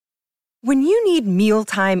When you need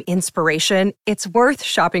mealtime inspiration, it's worth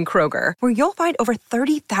shopping Kroger, where you'll find over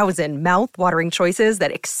 30,000 mouth-watering choices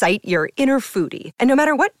that excite your inner foodie. And no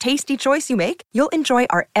matter what tasty choice you make, you'll enjoy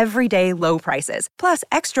our everyday low prices, plus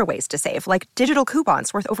extra ways to save, like digital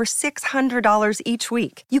coupons worth over $600 each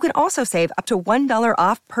week. You can also save up to $1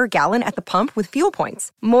 off per gallon at the pump with fuel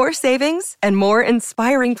points. More savings and more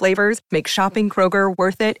inspiring flavors make shopping Kroger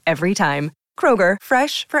worth it every time. Kroger,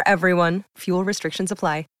 fresh for everyone. Fuel restrictions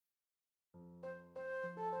apply.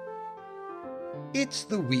 It's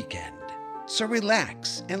the weekend, so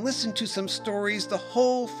relax and listen to some stories the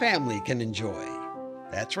whole family can enjoy.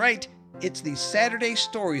 That's right, it's the Saturday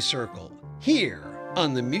Story Circle, here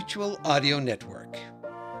on the Mutual Audio Network.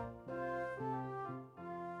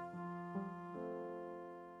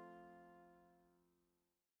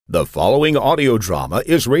 The following audio drama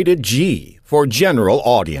is rated G for general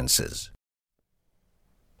audiences.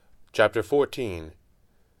 Chapter 14.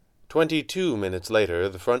 22 minutes later,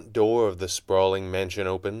 the front door of the sprawling mansion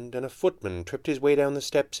opened, and a footman tripped his way down the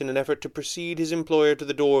steps in an effort to precede his employer to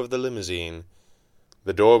the door of the limousine.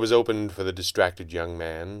 The door was opened for the distracted young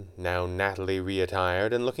man, now nattily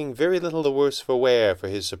reattired, and looking very little the worse for wear for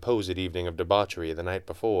his supposed evening of debauchery the night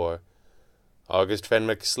before. August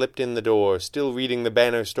Fenwick slipped in the door, still reading the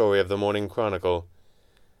banner story of the Morning Chronicle.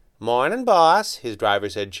 "Mornin', boss," his driver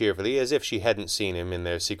said cheerfully, as if she hadn't seen him in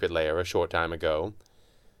their secret lair a short time ago.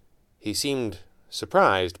 He seemed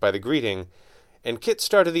surprised by the greeting, and Kit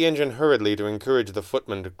started the engine hurriedly to encourage the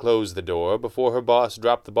footman to close the door before her boss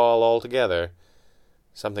dropped the ball altogether.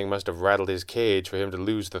 Something must have rattled his cage for him to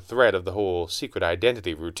lose the thread of the whole secret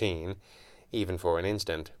identity routine, even for an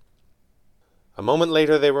instant. A moment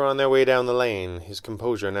later they were on their way down the lane, his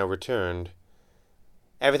composure now returned.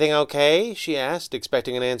 "Everything okay?" she asked,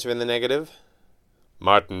 expecting an answer in the negative.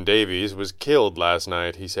 "Martin Davies was killed last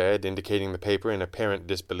night," he said, indicating the paper in apparent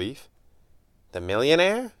disbelief. "The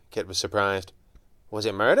millionaire?" Kit was surprised. "Was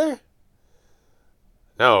it murder?"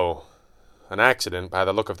 "No. An accident, by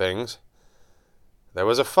the look of things. There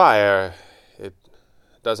was a fire. It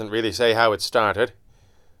doesn't really say how it started.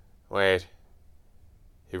 Wait."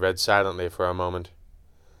 He read silently for a moment.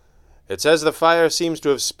 "It says the fire seems to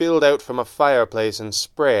have spilled out from a fireplace and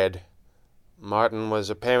spread. Martin was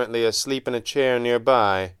apparently asleep in a chair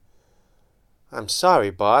nearby." "I'm sorry,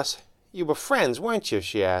 boss. You were friends, weren't you?"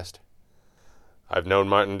 she asked. "I've known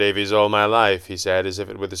Martin Davies all my life," he said, as if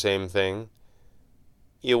it were the same thing.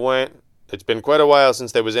 "You weren't—" "It's been quite a while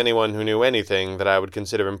since there was anyone who knew anything that I would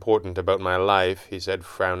consider important about my life," he said,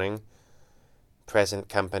 frowning. "Present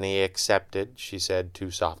company accepted," she said,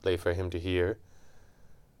 too softly for him to hear.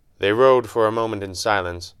 They rode for a moment in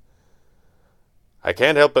silence. "I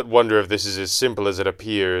can't help but wonder if this is as simple as it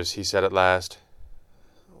appears," he said at last.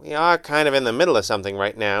 "We are kind of in the middle of something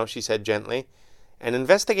right now," she said gently, "and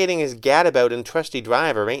investigating his gadabout and trusty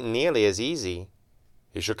driver ain't nearly as easy."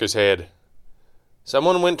 He shook his head.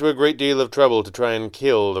 "Someone went to a great deal of trouble to try and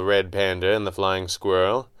kill the red panda and the flying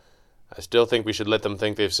squirrel. I still think we should let them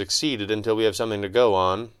think they've succeeded until we have something to go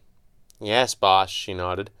on." "Yes, boss," she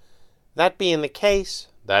nodded. "That being the case—"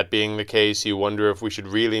 "That being the case, you wonder if we should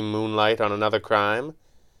really moonlight on another crime?"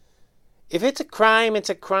 "If it's a crime,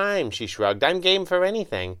 it's a crime," she shrugged. "I'm game for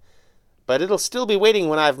anything. But it'll still be waiting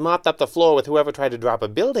when I've mopped up the floor with whoever tried to drop a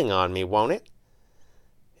building on me, won't it?"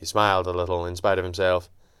 He smiled a little, in spite of himself.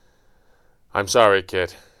 "I'm sorry,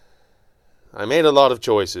 Kit. I made a lot of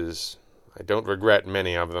choices. I don't regret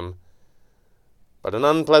many of them. But an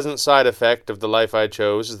unpleasant side effect of the life I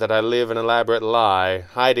chose is that I live an elaborate lie,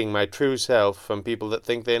 hiding my true self from people that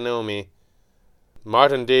think they know me.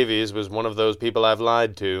 Martin Davies was one of those people I've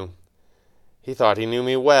lied to. He thought he knew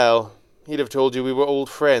me well. He'd have told you we were old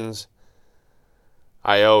friends.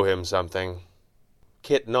 I owe him something."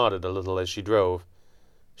 Kit nodded a little as she drove.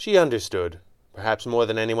 She understood, perhaps more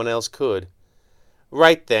than anyone else could.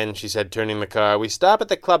 "Right then," she said, turning the car. "We stop at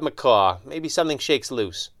the Club Macaw. Maybe something shakes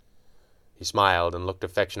loose." He smiled and looked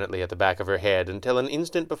affectionately at the back of her head until an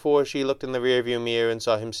instant before she looked in the rearview mirror and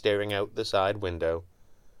saw him staring out the side window.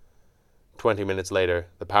 20 minutes later,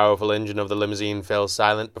 the powerful engine of the limousine fell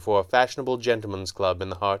silent before a fashionable gentleman's club in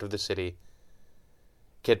the heart of the city.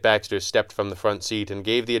 Kit Baxter stepped from the front seat and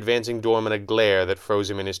gave the advancing doorman a glare that froze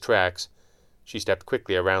him in his tracks. She stepped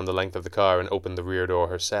quickly around the length of the car and opened the rear door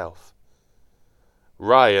herself.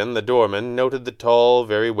 Ryan, the doorman, noted the tall,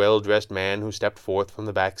 very well-dressed man who stepped forth from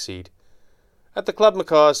the back seat. At the Club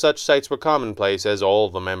Macaw such sights were commonplace, as all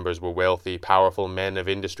the members were wealthy, powerful men of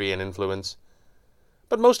industry and influence.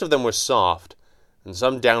 But most of them were soft, and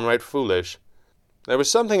some downright foolish. There was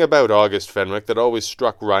something about August Fenwick that always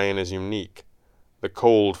struck Ryan as unique. The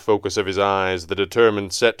cold focus of his eyes, the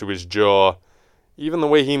determined set to his jaw, Even the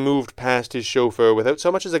way he moved past his chauffeur without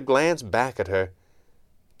so much as a glance back at her.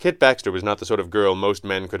 Kit Baxter was not the sort of girl most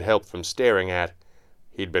men could help from staring at.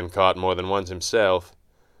 He'd been caught more than once himself.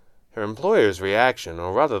 Her employer's reaction,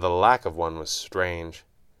 or rather the lack of one, was strange.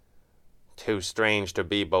 Too strange to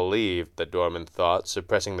be believed, the doorman thought,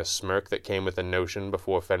 suppressing the smirk that came with the notion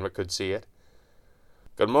before Fenwick could see it.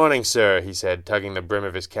 "Good morning, sir," he said, tugging the brim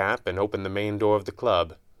of his cap, and opened the main door of the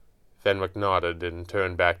club. Fenwick nodded and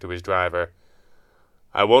turned back to his driver.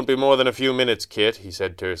 "I won't be more than a few minutes, Kit," he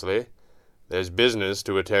said tersely. "There's business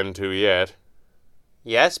to attend to yet."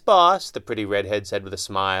 "Yes, boss," the pretty redhead said with a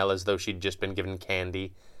smile, as though she'd just been given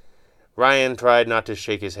candy. Ryan tried not to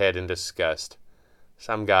shake his head in disgust.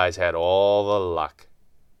 Some guys had all the luck.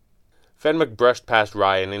 Fenwick brushed past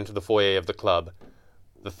Ryan into the foyer of the club.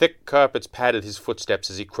 The thick carpets padded his footsteps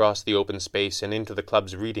as he crossed the open space and into the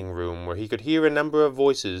club's reading room, where he could hear a number of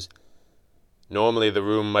voices. Normally the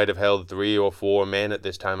room might have held 3 or 4 men at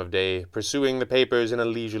this time of day, pursuing the papers in a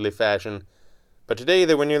leisurely fashion, but today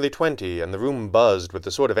there were nearly 20, and the room buzzed with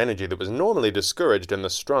the sort of energy that was normally discouraged in the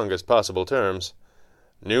strongest possible terms.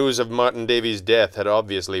 News of Martin Davies' death had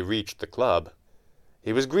obviously reached the club.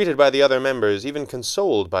 He was greeted by the other members, even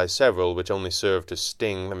consoled by several, which only served to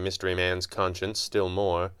sting the mystery man's conscience still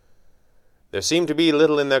more. There seemed to be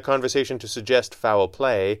little in their conversation to suggest foul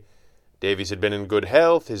play. Davies had been in good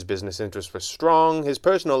health, his business interests were strong, his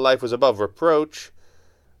personal life was above reproach.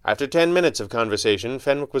 After 10 minutes of conversation,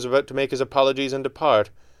 Fenwick was about to make his apologies and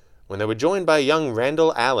depart, when they were joined by young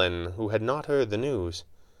Randall Allen, who had not heard the news.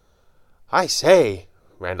 "I say,"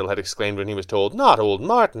 Randall had exclaimed when he was told, "not old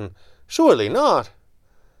Martin! Surely not!"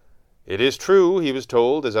 "It is true," he was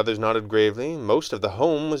told, as others nodded gravely. "Most of the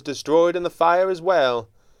home was destroyed in the fire as well."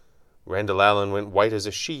 Randall Allen went white as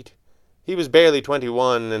a sheet. He was barely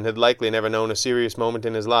 21, and had likely never known a serious moment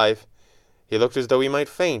in his life. He looked as though he might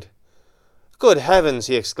faint. "Good heavens!"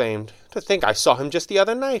 he exclaimed. "To think I saw him just the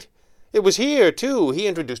other night! It was here, too. He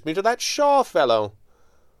introduced me to that Shaw fellow."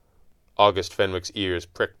 August Fenwick's ears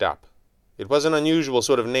pricked up. It was an unusual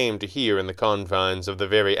sort of name to hear in the confines of the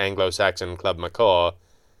very Anglo-Saxon Club Macaw.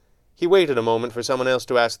 He waited a moment for someone else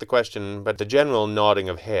to ask the question, but the general nodding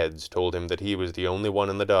of heads told him that he was the only one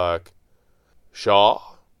in the dark. "Shaw?"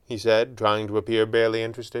 he said, trying to appear barely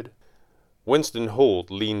interested. Winston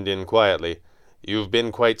Holt leaned in quietly. "You've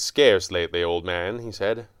been quite scarce lately, old man," he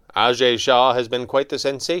said. "Ajay Shah has been quite the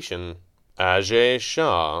sensation." "Ajay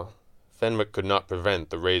Shah?" Fenwick could not prevent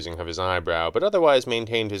the raising of his eyebrow, but otherwise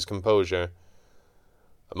maintained his composure.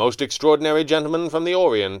 "A most extraordinary gentleman from the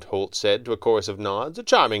Orient," Holt said to a chorus of nods. "A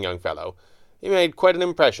charming young fellow. He made quite an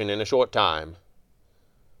impression in a short time."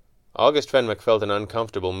 August Fenwick felt an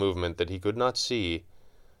uncomfortable movement that he could not see.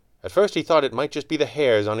 At first he thought it might just be the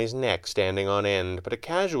hairs on his neck standing on end, but a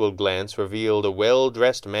casual glance revealed a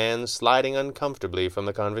well-dressed man sliding uncomfortably from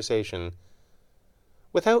the conversation.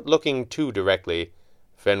 Without looking too directly,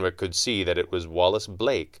 Fenwick could see that it was Wallace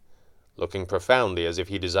Blake, looking profoundly as if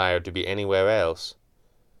he desired to be anywhere else.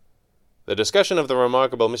 The discussion of the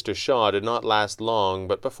remarkable Mr. Shaw did not last long,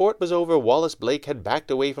 but before it was over Wallace Blake had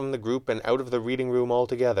backed away from the group and out of the reading room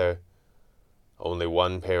altogether. Only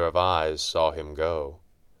one pair of eyes saw him go.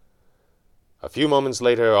 A few moments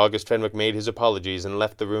later August Fenwick made his apologies and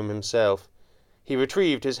left the room himself. He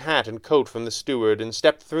retrieved his hat and coat from the steward and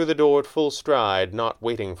stepped through the door at full stride, not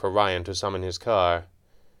waiting for Ryan to summon his car.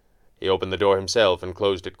 He opened the door himself and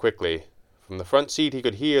closed it quickly. From the front seat he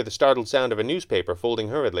could hear the startled sound of a newspaper folding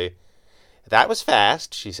hurriedly. "That was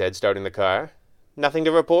fast," she said, starting the car. "Nothing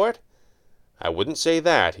to report?" "I wouldn't say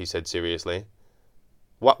that," he said seriously.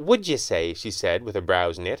 "What would you say?" she said, with her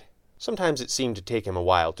brows knit. Sometimes it seemed to take him a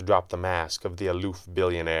while to drop the mask of the aloof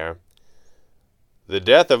billionaire. "The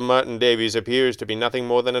death of Martin Davies appears to be nothing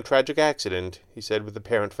more than a tragic accident," he said with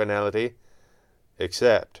apparent finality.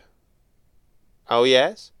 "Except—" "Oh,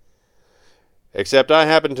 yes?" "Except I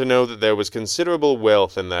happen to know that there was considerable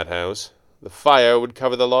wealth in that house. The fire would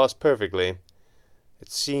cover the loss perfectly.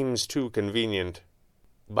 It seems too convenient."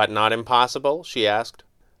 "But not impossible?" she asked.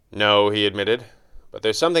 "No," he admitted. "But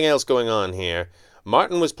there's something else going on here.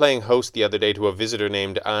 Martin was playing host the other day to a visitor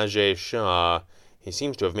named Ajay Shah. He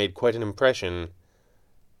seems to have made quite an impression."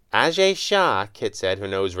 "Ajay Shah," Kit said, her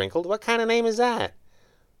nose wrinkled. "What kind of name is that?"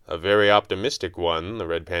 "A very optimistic one," the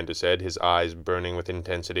red panda said, his eyes burning with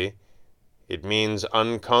intensity. "It means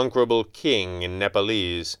unconquerable king in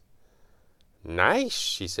Nepalese." "Nice,"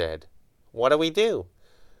 she said. "What do we do?"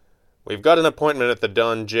 "We've got an appointment at the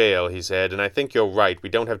Don jail," he said, "and I think you're right. We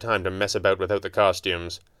don't have time to mess about without the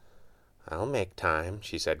costumes." "I'll make time,"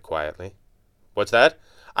 she said quietly. "What's that?"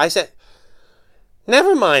 "I said—"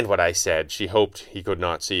 "Never mind what I said," she hoped he could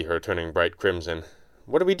not see her, turning bright crimson.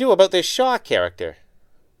 What do we do about this Shaw character?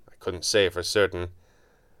 I couldn't say for certain.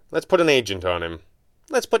 Let's put an agent on him.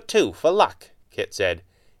 Let's put 2, for luck, Kit said.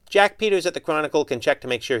 Jack Peters at the Chronicle can check to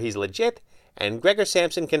make sure he's legit, and Gregor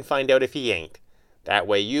Sampson can find out if he ain't. That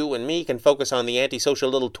way you and me can focus on the antisocial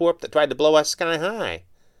little twerp that tried to blow us sky high.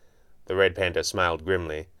 The Red Panda smiled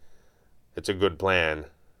grimly. It's a good plan.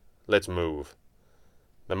 Let's move.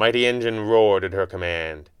 The mighty engine roared at her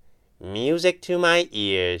command. Music to my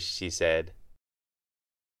ears, she said.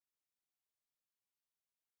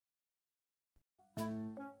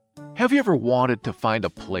 Have you ever wanted to find a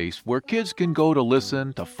place where kids can go to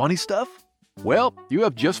listen to funny stuff? Well, you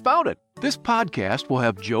have just found it. This podcast will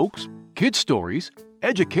have jokes, kid stories,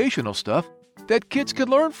 educational stuff that kids can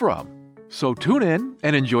learn from. So tune in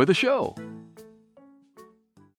and enjoy the show.